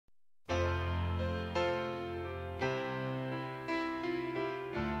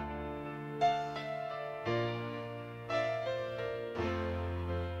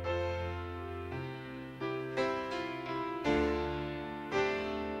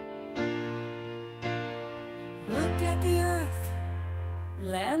at the earth,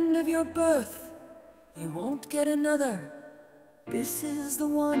 land of your birth. You won't get another. This is the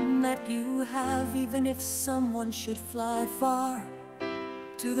one that you have, even if someone should fly far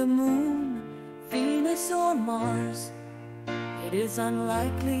to the moon, Venus or Mars. It is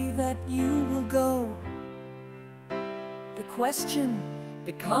unlikely that you will go. The question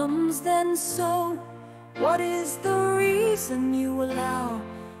becomes then, so what is the reason you allow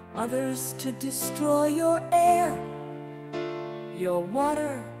others to destroy your air, your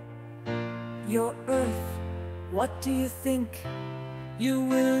water, your earth? What do you think you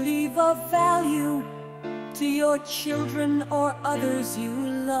will leave of value to your children or others you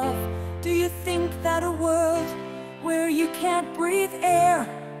love? Do you think that a world where you can't breathe air,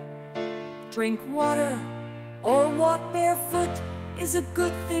 drink water, or walk barefoot is a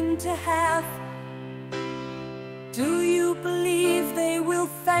good thing to have? Do you believe they will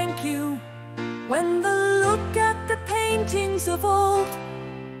thank you when they look at the paintings of old,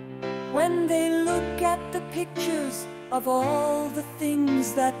 when they look at the pictures of all the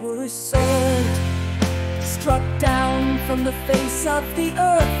things that were sold, struck down from the face of the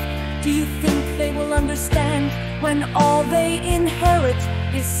earth? Do you think they will understand when all they inherit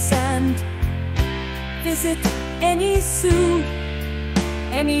is sand? Visit any zoo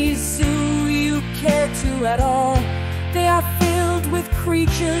you care to at all. They are filled with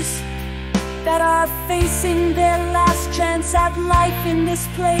creatures that are facing their last chance at life in this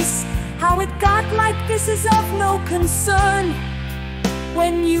place. How it got like this is of no concern.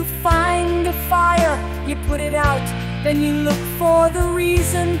 When you find a fire, you put it out, then you look for the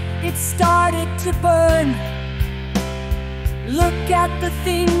reason it started to burn. Look at the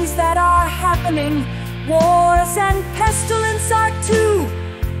things that are happening. Wars and pestilence are too.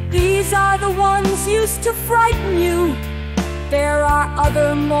 These are the ones used to frighten you. There are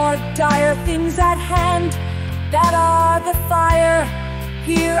other more dire things at hand that are the fire.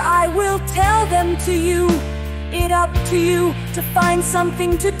 Here I will tell them to you. It's up to you to find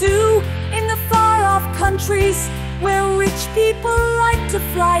something to do in the far-off countries where rich people like to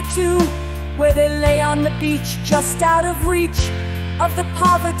fly to, where they lay on the beach just out of reach of the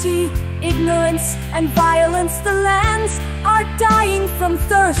poverty, ignorance, and violence. The lands are dying from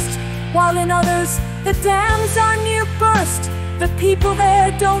thirst, while in others the dams are near burst. The people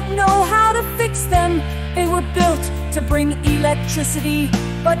there don't know how to fix them. They were built to bring electricity,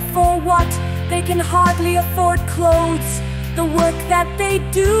 but for what? They can hardly afford clothes. The work that they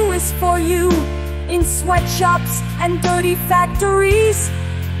do is for you, in sweatshops and dirty factories,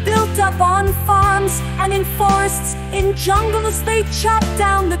 built up on farms and in forests. In jungles they chop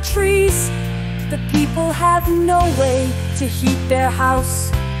down the trees. The people have no way to heat their house.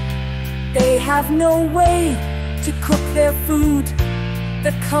 They have no way to cook their food.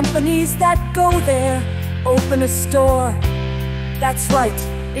 The companies that go there open a store. That's right,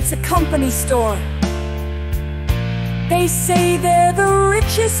 it's a company store. They say they're the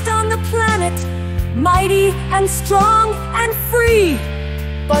richest on the planet, mighty and strong and free.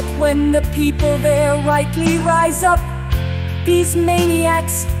 But when the people there rightly rise up, these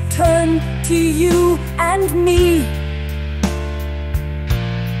maniacs turn to you and me.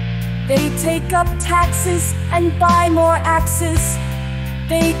 They take up taxes and buy more axes.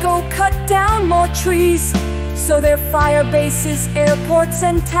 They go cut down more trees, so their fire bases, airports,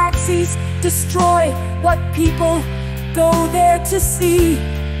 and taxis destroy what people go there to see.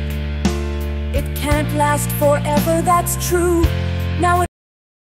 It can't last forever, that's true. Now